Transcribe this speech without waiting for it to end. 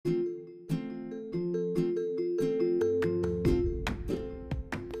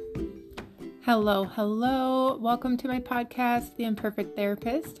Hello, hello. Welcome to my podcast, The Imperfect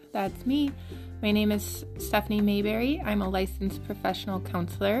Therapist. That's me. My name is Stephanie Mayberry. I'm a licensed professional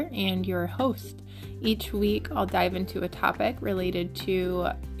counselor and your host. Each week, I'll dive into a topic related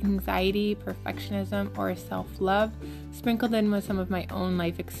to anxiety, perfectionism, or self-love, sprinkled in with some of my own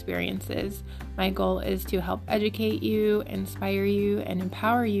life experiences. My goal is to help educate you, inspire you, and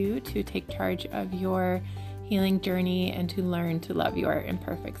empower you to take charge of your healing journey and to learn to love your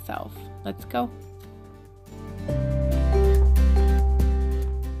imperfect self. Let's go.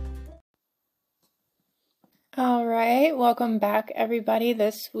 All right, welcome back, everybody.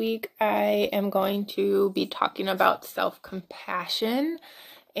 This week I am going to be talking about self-compassion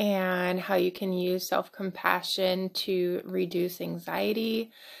and how you can use self-compassion to reduce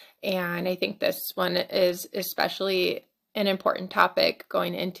anxiety. And I think this one is especially an important topic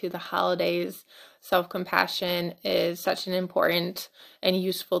going into the holidays. Self-compassion is such an important and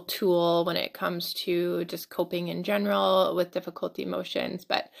useful tool when it comes to just coping in general with difficult emotions,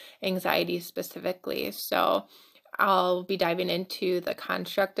 but anxiety specifically. So I'll be diving into the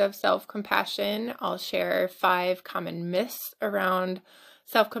construct of self-compassion. I'll share 5 common myths around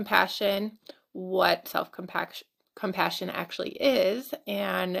self-compassion, what self-compassion actually is,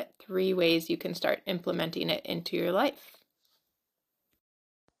 and 3 ways you can start implementing it into your life.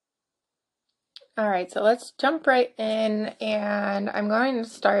 All right, so let's jump right in, and I'm going to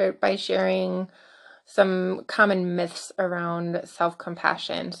start by sharing some common myths around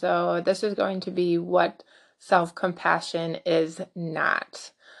self-compassion. So this is going to be what self-compassion is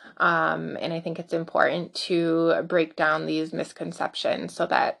not. And I think it's important to break down these misconceptions so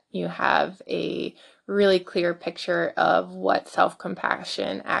that you have a really clear picture of what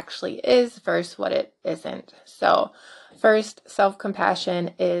self-compassion actually is versus what it isn't. So first,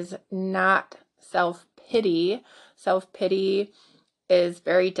 self-compassion is not self-pity. Self-pity is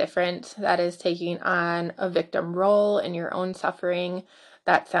very different. That is taking on a victim role in your own suffering.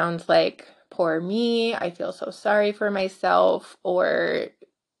 That sounds like, poor me, I feel so sorry for myself, or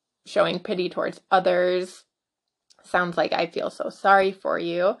showing pity towards others. Sounds like, I feel so sorry for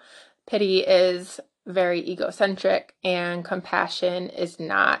you. Pity is very egocentric, and compassion is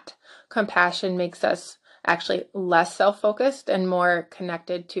not. Compassion makes us actually less self-focused and more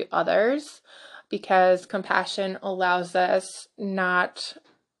connected to others, because compassion allows us not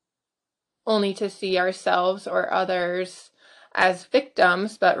only to see ourselves or others as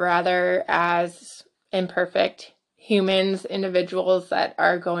victims, but rather as imperfect humans, individuals that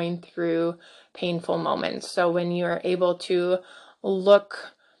are going through painful moments. So when you're able to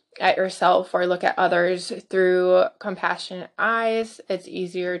look at yourself or look at others through compassionate eyes, it's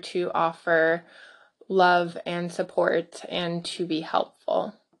easier to offer love and support and to be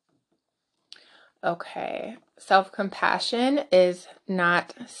helpful. Okay, self-compassion is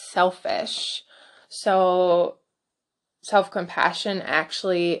not selfish. So self-compassion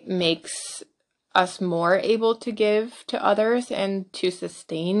actually makes us more able to give to others and to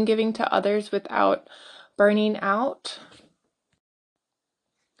sustain giving to others without burning out.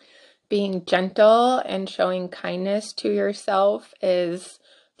 Being gentle and showing kindness to yourself is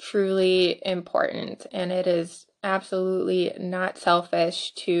truly important, and it is absolutely not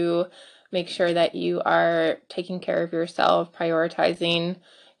selfish to make sure that you are taking care of yourself, prioritizing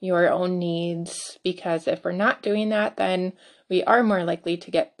your own needs, because if we're not doing that, then we are more likely to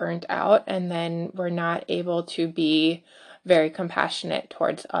get burnt out, and then we're not able to be very compassionate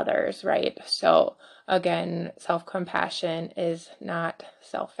towards others, right? So again, self-compassion is not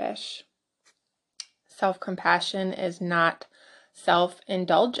selfish. Self-compassion is not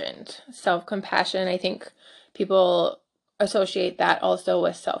self-indulgent. Self-compassion, I think people associate that also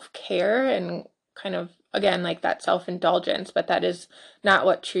with self-care and kind of, again, like that self-indulgence, but that is not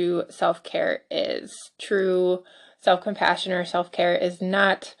what true self-care is. True self-compassion or self-care is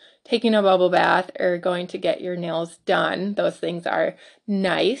not taking a bubble bath or going to get your nails done. Those things are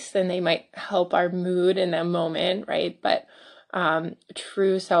nice and they might help our mood in the moment, right? But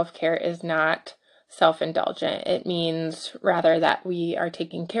true self-care is not self-indulgent. It means rather that we are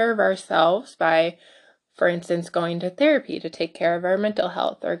taking care of ourselves by, for instance, going to therapy to take care of our mental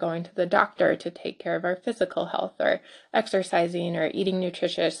health, or going to the doctor to take care of our physical health, or exercising or eating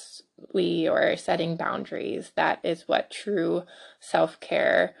nutritiously or setting boundaries. That is what true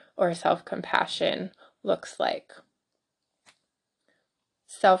self-care or self-compassion looks like.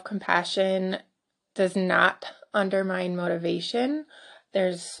 Self-compassion does not undermine motivation.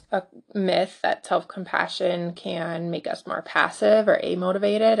 There's a myth that self-compassion can make us more passive or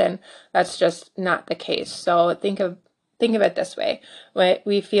amotivated, and that's just not the case. So think of it this way.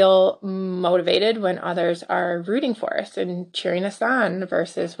 We feel motivated when others are rooting for us and cheering us on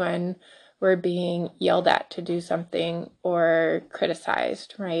versus when we're being yelled at to do something or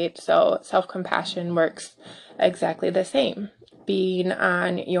criticized, right? So self-compassion works exactly the same. Being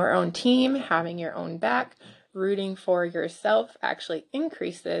on your own team, having your own back, rooting for yourself actually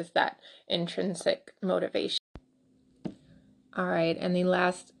increases that intrinsic motivation. All right, and the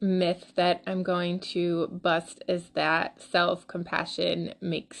last myth that I'm going to bust is that self-compassion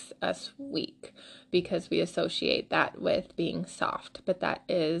makes us weak because we associate that with being soft, but that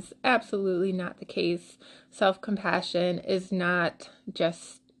is absolutely not the case. Self-compassion is not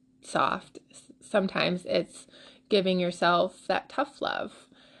just soft. Sometimes it's giving yourself that tough love.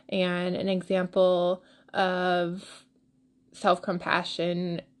 And an example of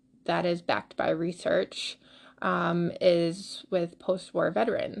self-compassion that is backed by research is with post-war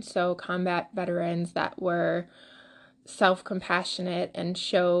veterans. So combat veterans that were self-compassionate and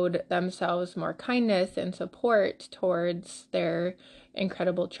showed themselves more kindness and support towards their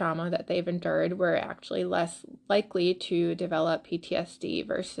incredible trauma that they've endured were actually less likely to develop PTSD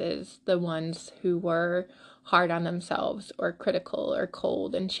versus the ones who were hard on themselves or critical or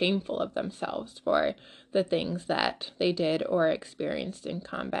cold and shameful of themselves for the things that they did or experienced in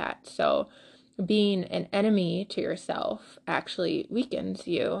combat. So being an enemy to yourself actually weakens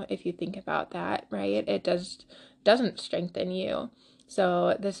you if you think about that, right? It doesn't strengthen you.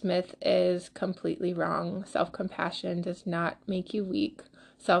 So this myth is completely wrong. Self-compassion does not make you weak.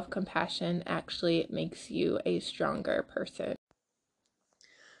 Self-compassion actually makes you a stronger person.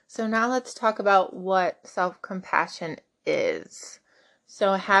 So now let's talk about what self-compassion is.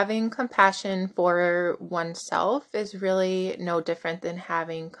 So having compassion for oneself is really no different than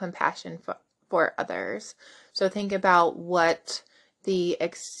having compassion for others. So think about what the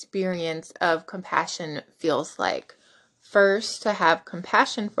experience of compassion feels like. First, to have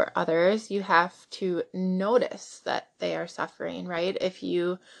compassion for others, you have to notice that they are suffering, right? If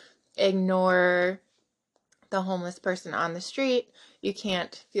you ignore the homeless person on the street, you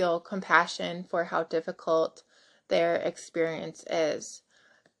can't feel compassion for how difficult their experience is.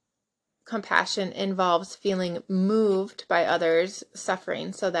 Compassion involves feeling moved by others'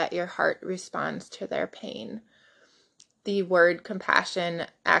 suffering so that your heart responds to their pain. The word compassion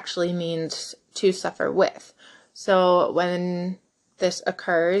actually means to suffer with. So when this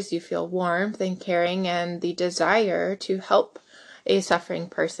occurs, you feel warmth and caring and the desire to help a suffering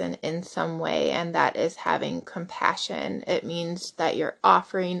person in some way, and that is having compassion. It means that you're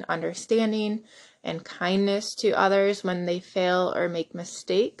offering understanding and kindness to others when they fail or make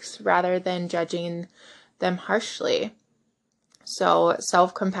mistakes rather than judging them harshly. So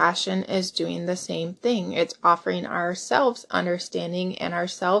self-compassion is doing the same thing. It's offering ourselves understanding and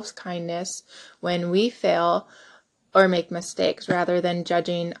ourselves kindness when we fail or make mistakes rather than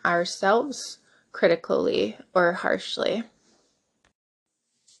judging ourselves critically or harshly.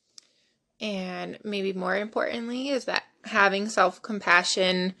 And maybe more importantly is that having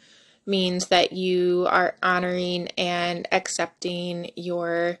self-compassion means that you are honoring and accepting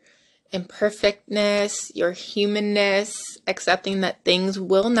your imperfectness, your humanness, accepting that things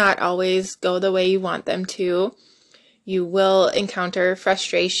will not always go the way you want them to. You will encounter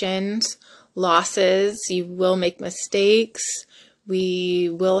frustrations, losses, you will make mistakes, we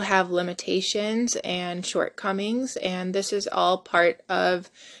will have limitations and shortcomings, and this is all part of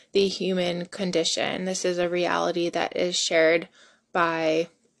the human condition. This is a reality that is shared by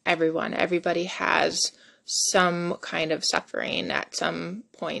everyone. Everybody has some kind of suffering at some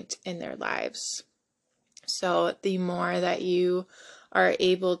point in their lives. So the more that you are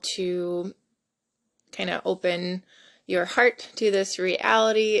able to kind of open your heart to this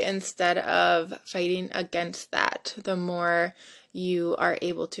reality instead of fighting against that, the more you are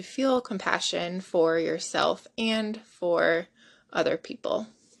able to feel compassion for yourself and for other people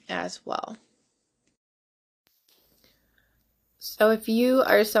as well. So if you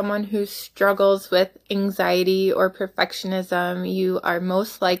are someone who struggles with anxiety or perfectionism, you are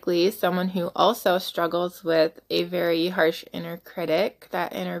most likely someone who also struggles with a very harsh inner critic,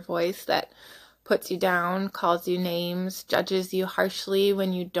 that inner voice that puts you down, calls you names, judges you harshly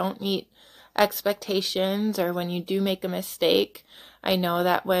when you don't meet expectations or when you do make a mistake. I know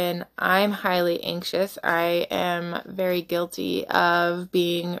that when I'm highly anxious, I am very guilty of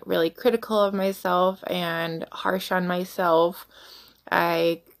being really critical of myself and harsh on myself.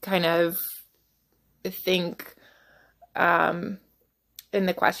 I kind of think in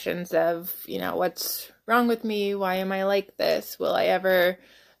the questions of, what's wrong with me? Why am I like this? Will I ever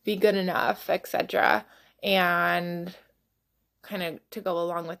be good enough, etc. And kind of to go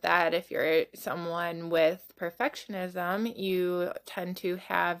along with that, if you're someone with perfectionism, you tend to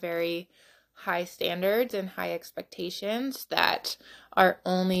have very high standards and high expectations that are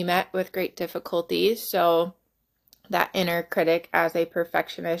only met with great difficulties. So that inner critic as a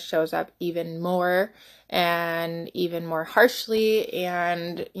perfectionist shows up even more and even more harshly,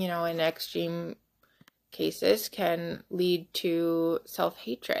 and, in extreme cases can lead to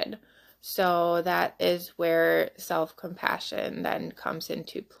self-hatred. So that is where self-compassion then comes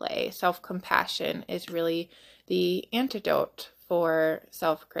into play. Self-compassion is really the antidote for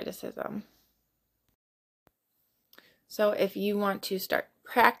self-criticism. So if you want to start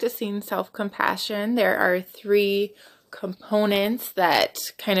practicing self-compassion, there are 3 components that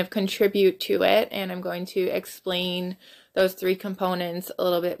kind of contribute to it, and I'm going to explain those 3 components a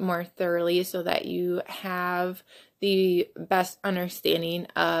little bit more thoroughly so that you have the best understanding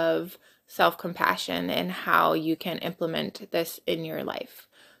of self-compassion and how you can implement this in your life.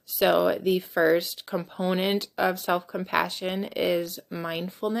 So the first component of self-compassion is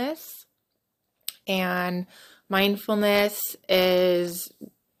mindfulness. And mindfulness is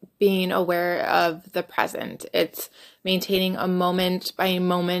being aware of the present. It's maintaining a moment by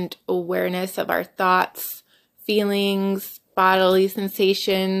moment awareness of our thoughts, feelings, bodily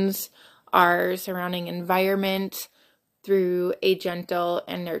sensations, our surrounding environment through a gentle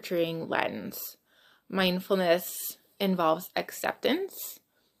and nurturing lens. Mindfulness involves acceptance,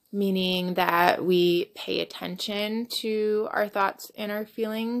 meaning that we pay attention to our thoughts and our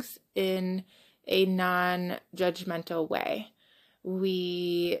feelings in a non-judgmental way.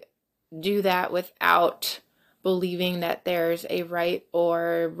 We do that without believing that there's a right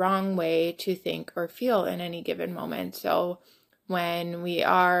or wrong way to think or feel in any given moment. So when we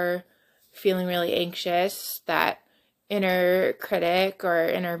are feeling really anxious, that inner critic or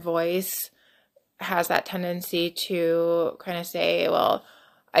inner voice has that tendency to kind of say, well,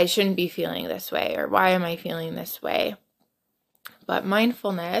 I shouldn't be feeling this way, or why am I feeling this way? But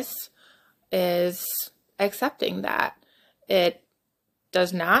mindfulness is accepting that. It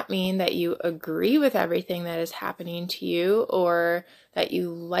does not mean that you agree with everything that is happening to you or that you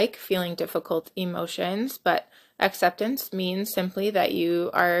like feeling difficult emotions, but acceptance means simply that you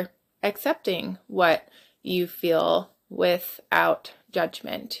are accepting what you feel without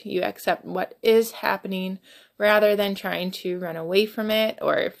judgment. You accept what is happening rather than trying to run away from it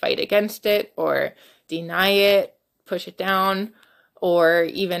or fight against it or deny it, push it down, or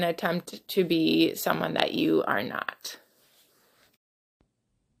even attempt to be someone that you are not.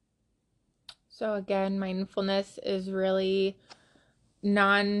 So again, mindfulness is really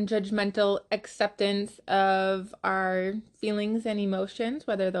non-judgmental acceptance of our feelings and emotions,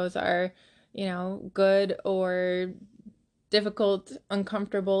 whether those are, good or difficult,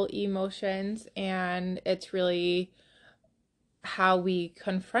 uncomfortable emotions. And it's really how we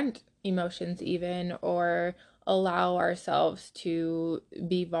confront emotions even, or allow ourselves to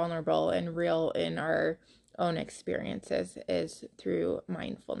be vulnerable and real in our own experiences, is through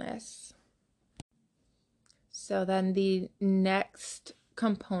mindfulness. So then the next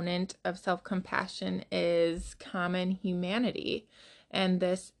component of self-compassion is common humanity. And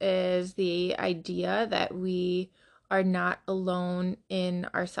this is the idea that we are not alone in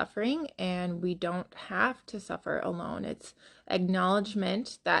our suffering and we don't have to suffer alone. It's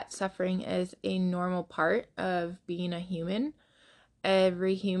acknowledgement that suffering is a normal part of being a human.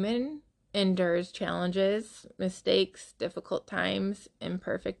 Every human endures challenges, mistakes, difficult times,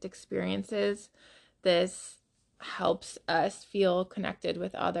 imperfect experiences. This helps us feel connected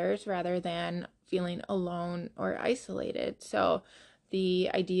with others rather than feeling alone or isolated. So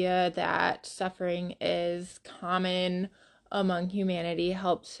the idea that suffering is common among humanity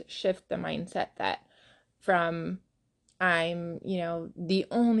helps shift the mindset that from I'm, the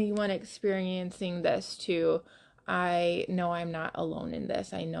only one experiencing this to I know I'm not alone in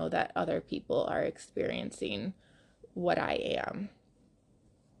this. I know that other people are experiencing what I am.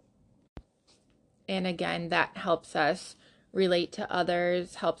 And again, that helps us relate to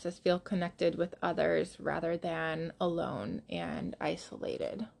others, helps us feel connected with others rather than alone and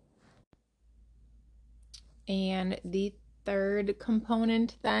isolated. And the third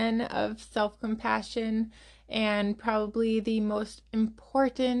component then of self-compassion, and probably the most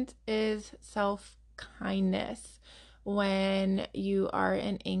important, is self-kindness. When you are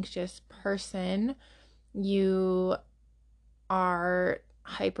an anxious person, you are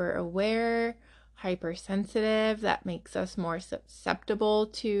hyper aware, hypersensitive. That makes us more susceptible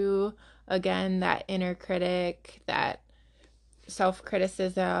to, again, that inner critic, that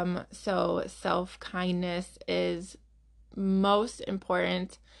self-criticism. So self-kindness is most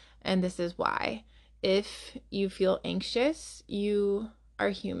important, and this is why. If you feel anxious, you are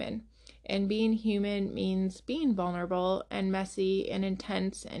human. And being human means being vulnerable and messy and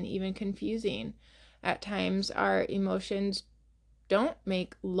intense and even confusing. At times, our emotions don't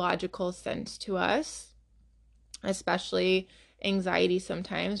make logical sense to us, especially anxiety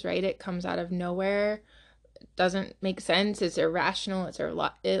sometimes, right? It comes out of nowhere, doesn't make sense, it's irrational, it's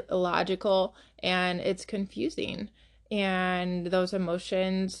illogical, and it's confusing. And those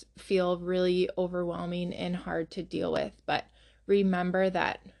emotions feel really overwhelming and hard to deal with. But remember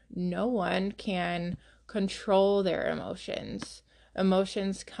that no one can control their emotions.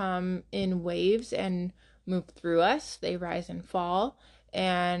 Emotions come in waves and move through us, they rise and fall.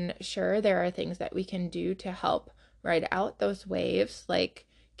 And sure, there are things that we can do to help ride out those waves, like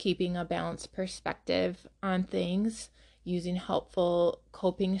keeping a balanced perspective on things, using helpful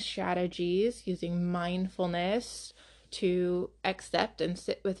coping strategies, using mindfulness to accept and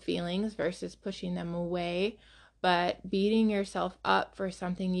sit with feelings versus pushing them away. But beating yourself up for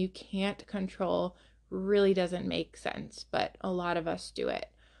something you can't control really doesn't make sense, but a lot of us do it.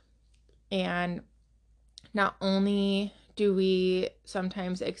 And not only do we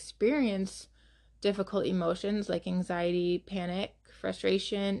sometimes experience difficult emotions like anxiety, panic,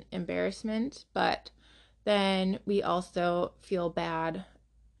 frustration, embarrassment, but then we also feel bad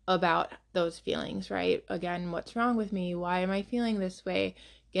about those feelings, right? Again, what's wrong with me? Why am I feeling this way?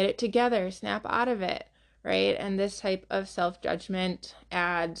 Get it together, snap out of it, right? And this type of self-judgment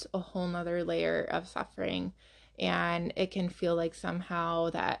adds a whole nother layer of suffering, and it can feel like somehow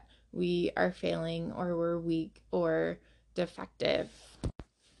that we are failing or we're weak or defective.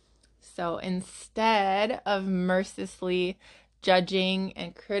 So instead of mercilessly judging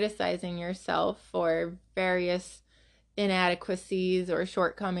and criticizing yourself for various inadequacies or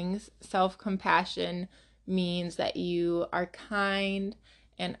shortcomings, self-compassion means that you are kind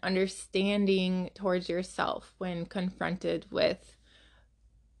and understanding towards yourself when confronted with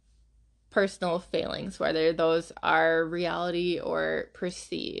personal failings, whether those are reality or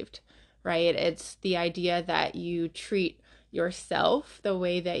perceived, right? It's the idea that you treat yourself the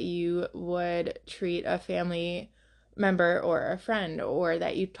way that you would treat a family member or a friend, or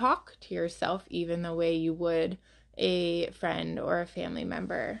that you talk to yourself even the way you would a friend or a family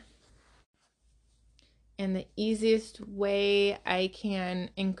member. And the easiest way I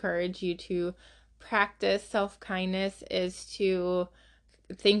can encourage you to practice self-kindness is to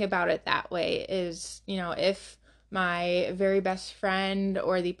think about it that way. Is, if my very best friend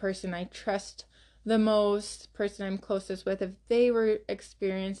or the person I trust the most, person I'm closest with, if they were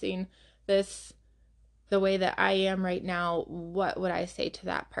experiencing this the way that I am right now, what would I say to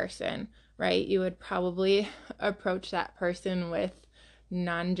that person, right? You would probably approach that person with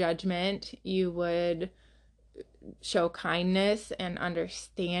non-judgment. You would show kindness and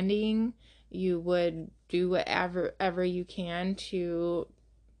understanding. You would do whatever you can to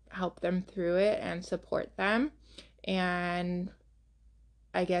help them through it and support them. And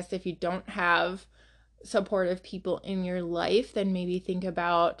I guess if you don't have supportive people in your life, then maybe think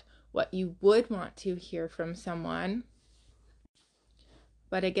about what you would want to hear from someone.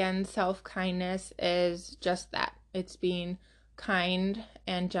 But again, self-kindness is just that. It's being kind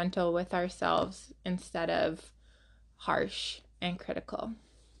and gentle with ourselves instead of harsh and critical.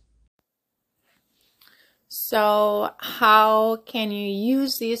 So, how can you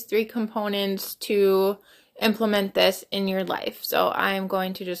use these three components to implement this in your life? So, I'm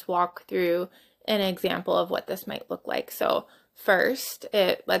going to just walk through an example of what this might look like. So, first,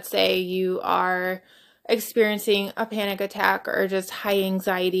 let's say you are experiencing a panic attack or just high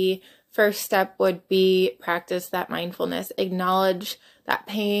anxiety. First step would be practice that mindfulness. Acknowledge that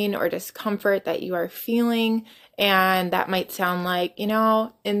pain or discomfort that you are feeling. And that might sound like,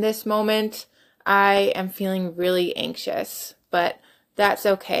 in this moment, I am feeling really anxious, but that's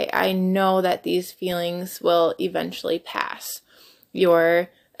okay. I know that these feelings will eventually pass. You're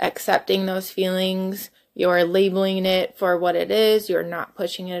accepting those feelings. You're labeling it for what it is. You're not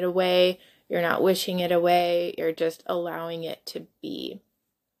pushing it away. You're not wishing it away. You're just allowing it to be.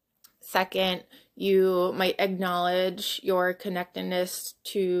 Second, you might acknowledge your connectedness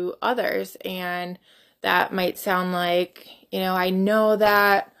to others. And that might sound like, I know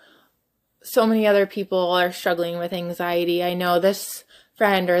that so many other people are struggling with anxiety. I know this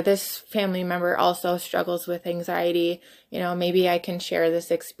friend or this family member also struggles with anxiety. Maybe I can share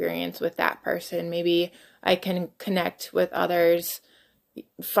this experience with that person. Maybe I can connect with others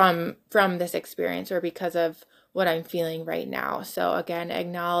from this experience or because of what I'm feeling right now. So again,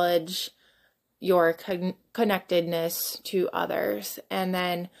 acknowledge your connectedness to others. And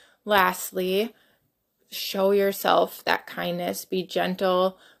then lastly, show yourself that kindness. Be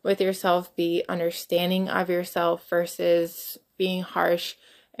gentle with yourself. Be understanding of yourself versus being harsh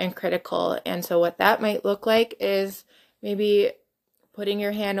and critical. And so what that might look like is maybe putting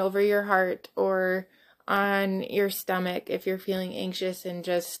your hand over your heart or on your stomach if you're feeling anxious, and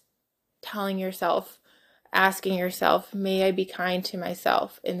just telling yourself, asking yourself, may I be kind to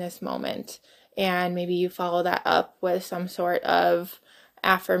myself in this moment? And maybe you follow that up with some sort of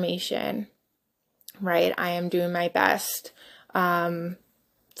affirmation, right? I am doing my best.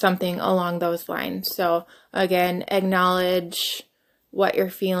 Something along those lines. So again, acknowledge what you're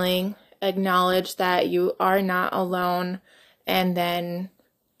feeling, acknowledge that you are not alone, and then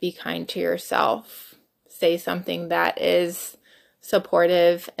be kind to yourself. Say something that is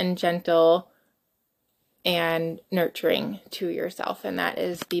supportive and gentle and nurturing to yourself. And that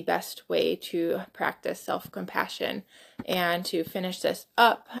is the best way to practice self-compassion. And to finish this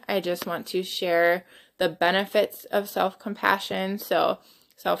up, I just want to share the benefits of self-compassion. So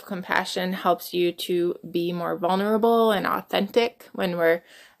self-compassion helps you to be more vulnerable and authentic when we're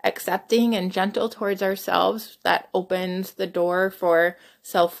accepting and gentle towards ourselves. That opens the door for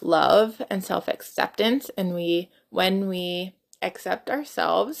self-love and self-acceptance. And when we accept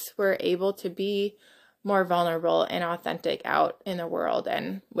ourselves, we're able to be more vulnerable and authentic out in the world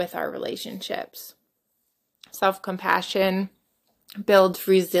and with our relationships. Self-compassion builds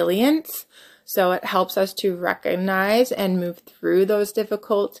resilience. So it helps us to recognize and move through those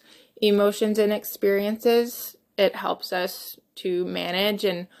difficult emotions and experiences. It helps us to manage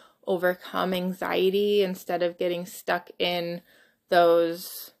and overcome anxiety instead of getting stuck in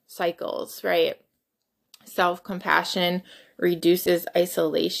those cycles, right? Self-compassion reduces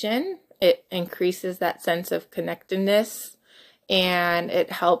isolation. It increases that sense of connectedness, and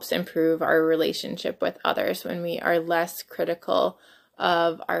it helps improve our relationship with others. When we are less critical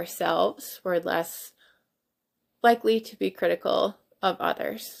of ourselves, we're less likely to be critical of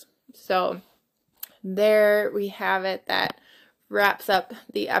others. So there we have it. That wraps up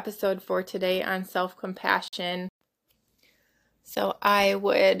the episode for today on self-compassion. So I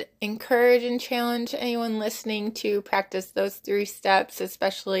would encourage and challenge anyone listening to practice those 3 steps,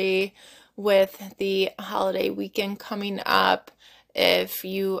 especially with the holiday weekend coming up. If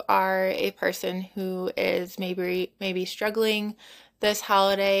you are a person who is maybe struggling this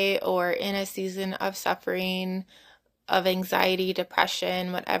holiday, or in a season of suffering, of anxiety,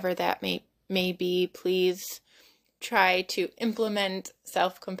 depression, whatever that may be, please try to implement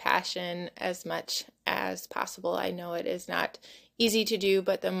self-compassion as much as possible. I know it is not easy to do,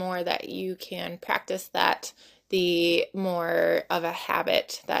 but the more that you can practice that, the more of a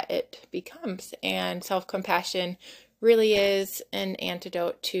habit that it becomes. And self-compassion really is an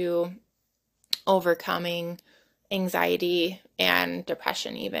antidote to overcoming anxiety and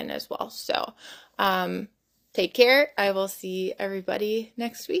depression even as well. So take care. I will see everybody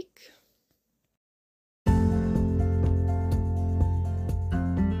next week.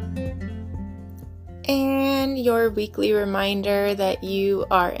 And your weekly reminder that you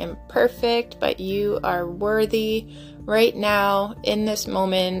are imperfect, but you are worthy right now in this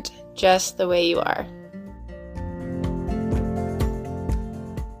moment, just the way you are.